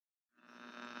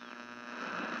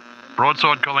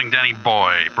Broadsword calling Danny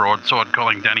Boy. Broadsword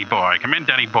calling Danny Boy. Come in,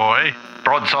 Danny Boy.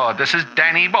 Broadsword, this is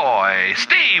Danny Boy.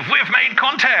 Steve, we've made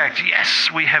contact.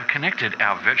 Yes, we have connected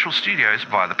our virtual studios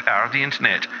via the power of the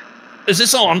internet. Is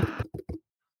this on?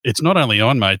 It's not only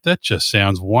on, mate. That just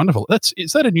sounds wonderful.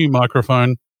 Is that a new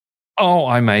microphone? Oh,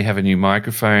 I may have a new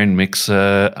microphone,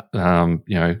 mixer,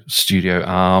 studio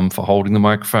arm for holding the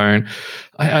microphone.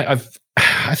 I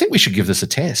think we should give this a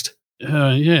test.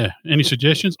 Yeah. Any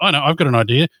suggestions? I know. I've got an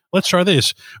idea. Let's try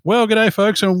this. Well, g'day,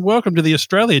 folks, and welcome to the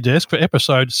Australia Desk for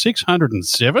episode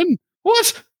 607.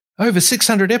 What? Over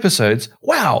 600 episodes?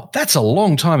 Wow, that's a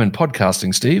long time in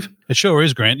podcasting, Steve. It sure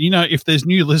is, Grant. You know, if there's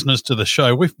new listeners to the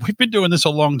show, we've been doing this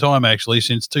a long time, actually,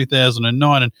 since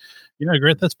 2009. And, you know,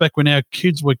 Grant, that's back when our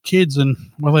kids were kids. And,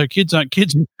 well, our kids aren't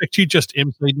kids. In fact, you just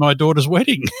emceed my daughter's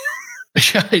wedding.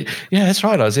 Yeah, that's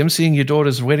right. I was emceeing your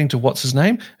daughter's wedding to what's his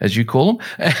name, as you call him,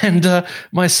 and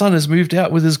my son has moved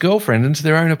out with his girlfriend into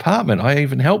their own apartment. I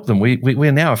even helped them.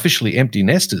 We're now officially empty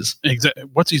nesters. Exactly.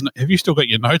 What's his name? Have you still got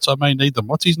your notes? I may need them.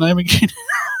 What's his name again?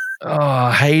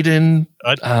 Hayden.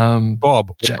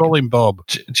 Bob. We'll call him Bob.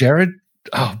 Jared.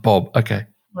 Oh, Bob. Okay.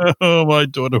 Oh, my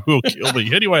daughter will kill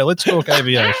me. Anyway, let's talk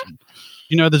aviation.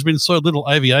 You know, there's been so little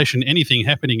aviation anything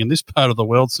happening in this part of the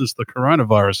world since the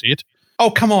coronavirus hit. Oh,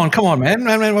 come on, man.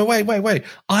 Wait.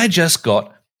 I just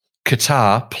got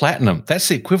Qatar Platinum. That's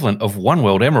the equivalent of One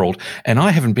World Emerald, and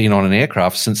I haven't been on an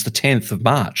aircraft since the 10th of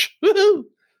March. Woohoo!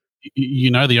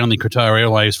 You know, the only Qatar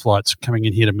Airways flights coming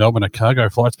in here to Melbourne are cargo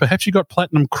flights. Perhaps you got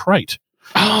Platinum Crate.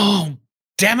 Oh,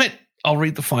 damn it. I'll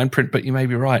read the fine print, but you may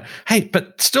be right. Hey,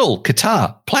 but still,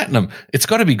 Qatar Platinum. It's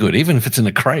got to be good, even if it's in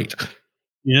a crate.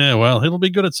 Yeah, well, it'll be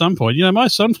good at some point. You know, my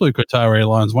son flew Qatar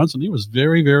Airlines once, and he was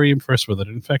very, very impressed with it.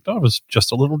 In fact, I was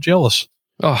just a little jealous.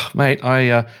 Oh, mate,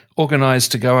 I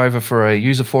organised to go over for a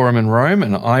user forum in Rome,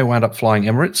 and I wound up flying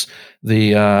Emirates.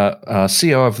 The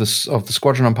CEO of the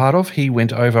squadron I'm part of, he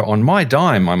went over on my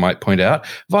dime, I might point out,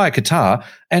 via Qatar,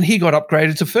 and he got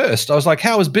upgraded to first. I was like,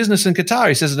 how was business in Qatar?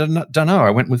 He says, I don't know. I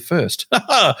went with first.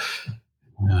 You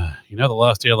know, the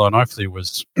last airline I flew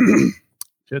was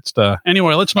Jetstar.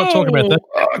 Anyway, let's not talk about that.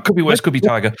 Could be West, could be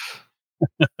Tiger.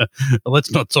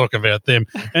 Let's not talk about them.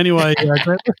 Anyway, let's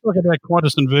talk about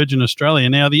Qantas and Virgin Australia.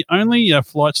 Now, the only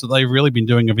flights that they've really been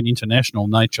doing of an international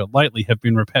nature lately have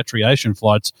been repatriation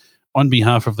flights on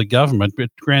behalf of the government.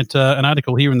 But, Grant, an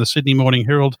article here in the Sydney Morning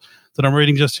Herald that I'm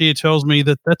reading just here tells me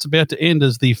that that's about to end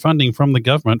as the funding from the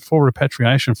government for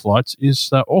repatriation flights is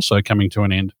also coming to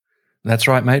an end. That's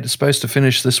right, mate. It's supposed to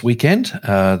finish this weekend.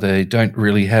 They don't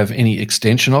really have any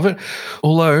extension of it,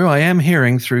 although I am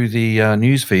hearing through the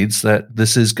news feeds that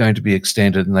this is going to be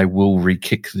extended and they will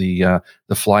re-kick the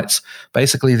flights.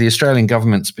 Basically, the Australian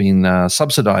government's been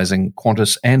subsidising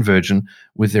Qantas and Virgin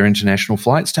with their international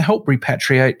flights to help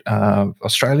repatriate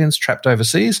Australians trapped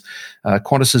overseas.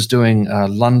 Qantas is doing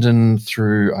London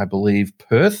through, I believe,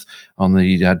 Perth on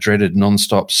the dreaded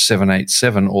non-stop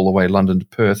 787 all the way London to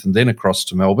Perth and then across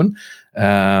to Melbourne.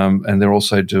 And they're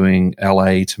also doing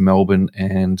LA to Melbourne,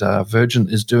 and Virgin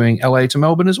is doing LA to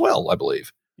Melbourne as well, I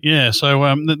believe. Yeah,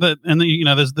 so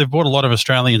they've brought a lot of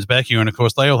Australians back here, and of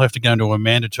course they all have to go into a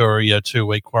mandatory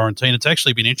 2-week quarantine. It's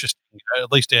actually been interesting,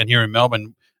 at least down here in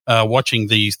Melbourne, watching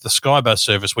the Skybus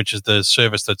service, which is the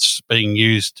service that's being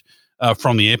used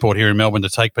from the airport here in Melbourne to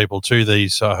take people to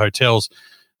these hotels.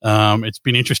 It's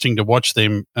been interesting to watch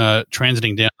them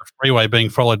transiting down the freeway, being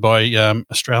followed by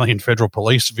Australian Federal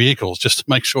Police vehicles, just to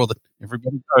make sure that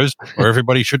everybody goes where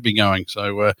everybody should be going.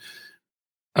 So,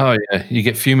 oh yeah, you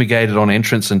get fumigated on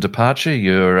entrance and departure.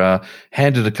 You're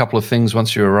handed a couple of things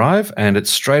once you arrive, and it's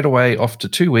straight away off to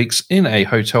 2 weeks in a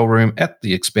hotel room at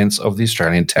the expense of the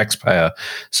Australian taxpayer.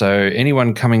 So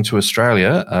anyone coming to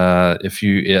Australia, if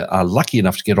you are lucky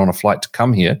enough to get on a flight to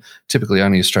come here, typically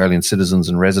only Australian citizens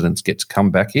and residents get to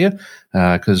come back here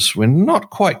because we're not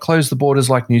quite closed the borders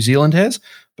like New Zealand has,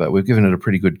 but we've given it a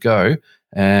pretty good go.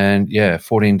 And yeah,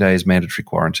 14 days mandatory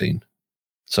quarantine.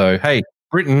 So, hey,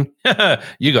 Britain,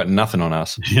 you got nothing on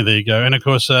us. Yeah, there you go. And, of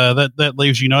course, that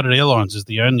leaves United Airlines as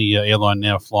the only airline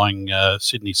now flying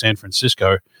Sydney-San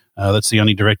Francisco. That's the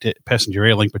only direct passenger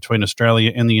air link between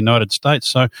Australia and the United States.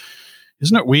 So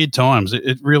isn't it weird times?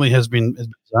 It really has been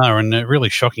bizarre and a really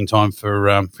shocking time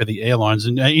for the airlines.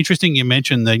 And interesting you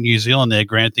mentioned the New Zealand there,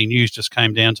 Grant. The news just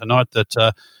came down tonight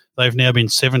that they've now been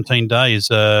 17 days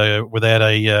without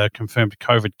a confirmed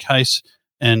COVID case.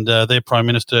 And their Prime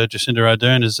Minister, Jacinda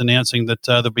Ardern, is announcing that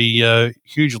there'll be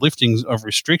huge liftings of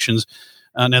restrictions.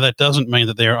 Now, that doesn't mean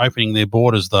that they're opening their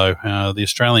borders, though. The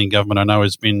Australian government, I know,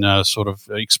 has been sort of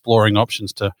exploring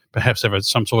options to perhaps have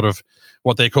some sort of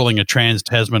what they're calling a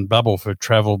trans-Tasman bubble for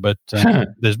travel, but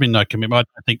there's been no commitment.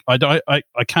 I think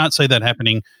I can't see that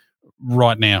happening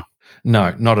right now?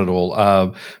 No, not at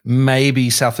all. Maybe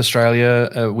South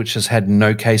Australia, which has had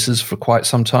no cases for quite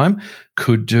some time,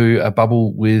 could do a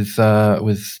bubble with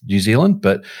New Zealand.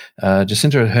 But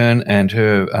Jacinda Ardern and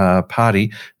her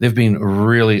party, they've been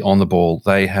really on the ball.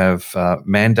 They have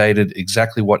mandated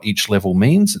exactly what each level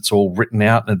means. It's all written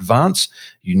out in advance.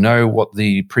 You know what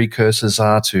the precursors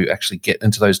are to actually get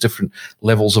into those different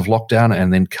levels of lockdown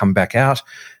and then come back out.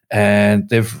 And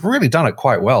they've really done it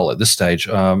quite well at this stage.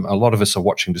 A lot of us are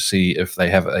watching to see if they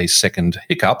have a second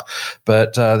hiccup,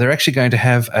 but they're actually going to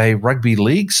have a rugby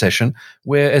league session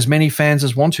where as many fans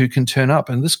as want to can turn up.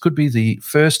 And this could be the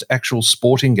first actual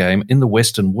sporting game in the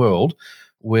Western world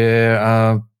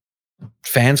where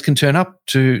fans can turn up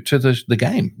to the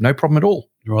game. No problem at all.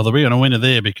 Well, they'll be on a winner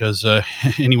there because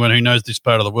anyone who knows this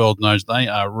part of the world knows they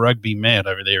are rugby mad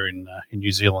over there in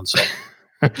New Zealand. So.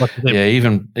 Yeah,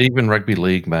 even rugby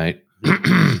league, mate.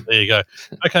 There you go.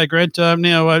 Okay, Grant.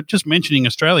 Now, just mentioning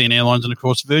Australian Airlines, and of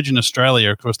course, Virgin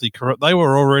Australia. Of course, they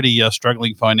were already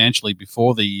struggling financially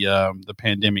before the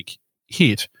pandemic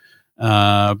hit,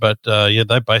 but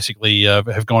they basically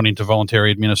have gone into voluntary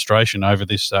administration over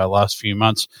this last few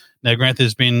months. Now, Grant,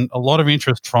 there's been a lot of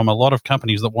interest from a lot of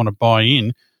companies that want to buy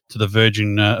in to the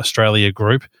Virgin Australia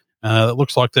group. It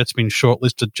looks like that's been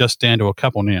shortlisted just down to a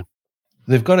couple now.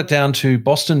 They've got it down to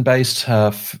Boston-based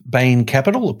Bain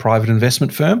Capital, a private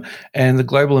investment firm, and the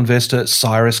global investor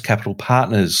Cyrus Capital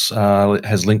Partners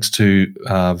has links to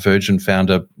Virgin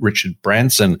founder Richard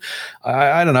Branson.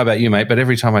 I don't know about you, mate, but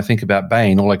every time I think about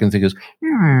Bain, all I can think is,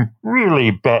 really,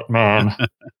 Batman?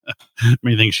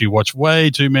 Me thinks you watch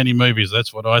way too many movies.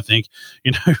 That's what I think.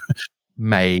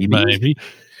 Maybe.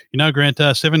 Grant,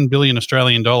 7 billion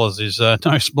Australian dollars is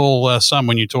no small sum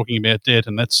when you're talking about debt,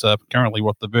 and that's currently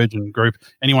what the Virgin Group,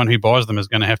 anyone who buys them is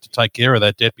going to have to take care of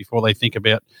that debt before they think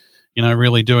about,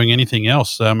 really doing anything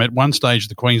else. At one stage,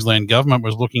 the Queensland government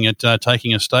was looking at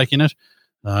taking a stake in it.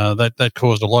 That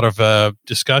caused a lot of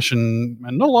discussion,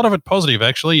 and not a lot of it positive,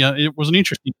 actually. It was an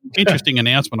interesting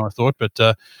announcement, I thought, but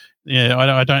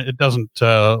I don't. It doesn't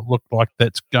look like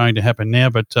that's going to happen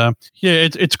now. But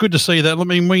it's good to see that. I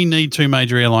mean, we need two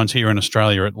major airlines here in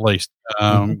Australia at least.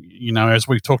 As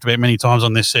we've talked about many times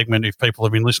on this segment, if people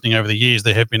have been listening over the years,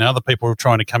 there have been other people who are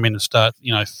trying to come in and start,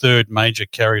 third major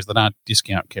carriers that aren't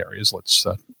discount carriers. Let's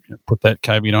put that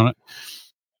caveat on it.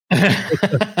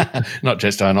 Not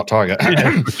Jetstar, not Tiger.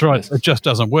 Yeah, that's right. It just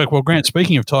doesn't work. Well, Grant,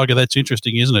 speaking of Tiger, that's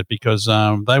interesting, isn't it? Because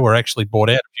they were actually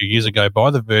bought out a few years ago by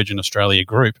the Virgin Australia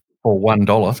Group. For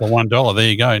 $1. For $1. There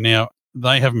you go. Now,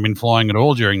 they haven't been flying at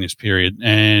all during this period,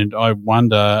 and I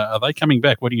wonder, are they coming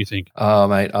back? What do you think? Oh,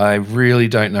 mate, I really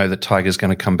don't know that Tiger's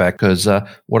going to come back because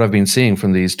what I've been seeing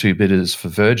from these two bidders for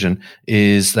Virgin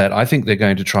is that I think they're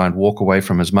going to try and walk away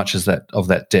from as much as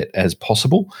that debt as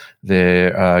possible.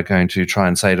 They're going to try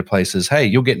and say to places, hey,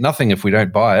 you'll get nothing if we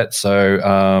don't buy it,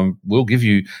 so we'll give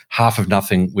you half of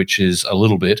nothing, which is a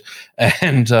little bit,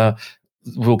 and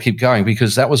we'll keep going,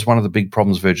 because that was one of the big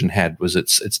problems Virgin had, was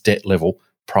its debt level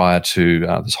prior to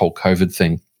this whole COVID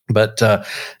thing. But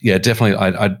definitely,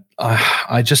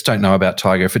 I just don't know about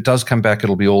Tiger. If it does come back,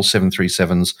 it'll be all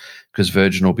 737s because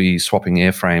Virgin will be swapping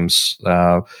airframes.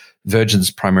 Virgin's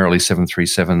primarily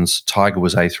 737s. Tiger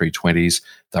was A320s.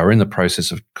 They were in the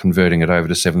process of converting it over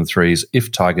to 73s.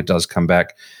 If Tiger does come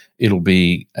back, it'll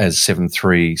be as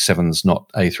 737s,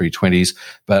 not A320s.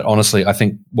 But honestly, I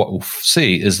think what we'll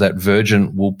see is that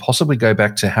Virgin will possibly go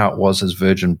back to how it was as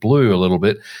Virgin Blue a little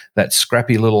bit, that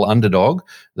scrappy little underdog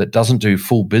that doesn't do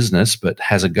full business but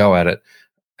has a go at it.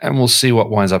 And we'll see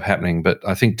what winds up happening. But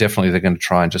I think definitely they're going to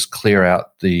try and just clear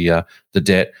out the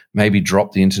debt, maybe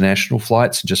drop the international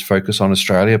flights and just focus on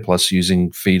Australia, plus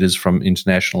using feeders from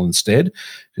international instead.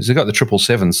 Because they've got the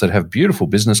 777s that have beautiful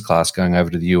business class going over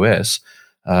to the US.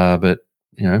 But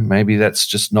maybe that's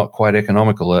just not quite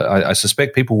economical. I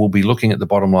suspect people will be looking at the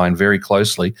bottom line very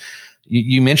closely.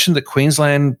 You mentioned that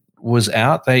Queensland was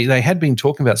out. They had been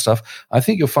talking about stuff. I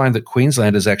think you'll find that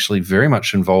Queensland is actually very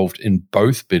much involved in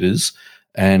both bidders,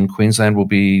 and Queensland will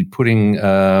be putting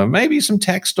maybe some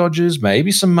tax dodges,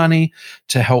 maybe some money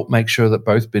to help make sure that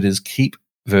both bidders keep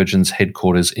Virgin's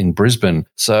headquarters in Brisbane.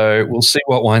 So we'll see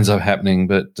what winds up happening,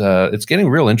 but it's getting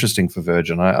real interesting for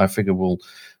Virgin. I figure we'll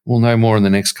know more in the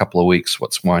next couple of weeks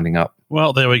what's winding up.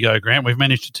 Well, there we go, Grant. We've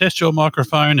managed to test your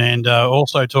microphone and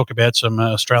also talk about some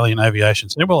Australian aviation.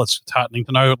 So, well, it's heartening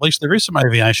to know at least there is some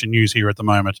aviation news here at the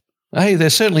moment. Hey, there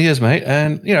certainly is, mate.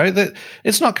 And,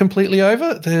 it's not completely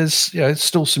over. There's,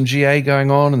 still some GA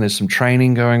going on, and there's some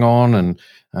training going on, and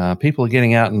People are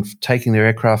getting out and taking their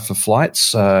aircraft for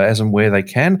flights as and where they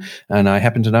can. And I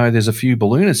happen to know there's a few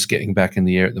balloonists getting back in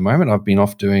the air at the moment. I've been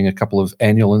off doing a couple of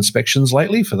annual inspections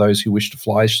lately for those who wish to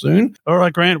fly soon. All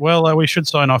right, Grant. Well, we should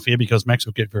sign off here because Max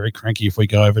will get very cranky if we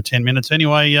go over 10 minutes.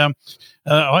 Anyway,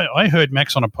 I heard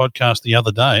Max on a podcast the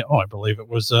other day. I believe it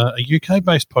was a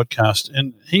UK-based podcast,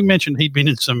 and he mentioned he'd been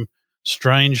in some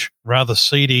strange, rather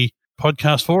seedy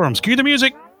podcast forums. Cue the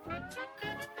music.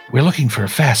 We're looking for a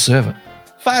fast server.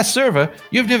 Fast server?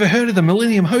 You've never heard of the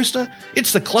Millennium Hoster?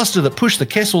 It's the cluster that pushed the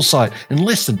Kessel site in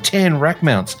less than 10 rack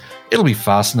mounts. It'll be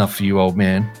fast enough for you, old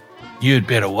man. You'd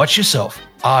better watch yourself.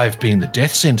 I've been the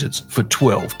death sentence for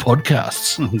 12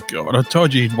 podcasts. Oh, God, I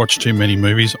told you you'd watch too many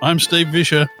movies. I'm Steve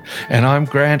Vischer. And I'm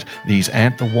Grant. These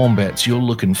aren't the wombats you're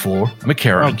looking for.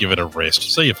 McCarran. I'll give it a rest.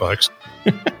 See you, folks.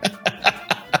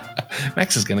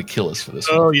 Max is going to kill us for this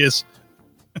one. Oh, yes.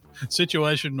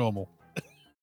 Situation normal.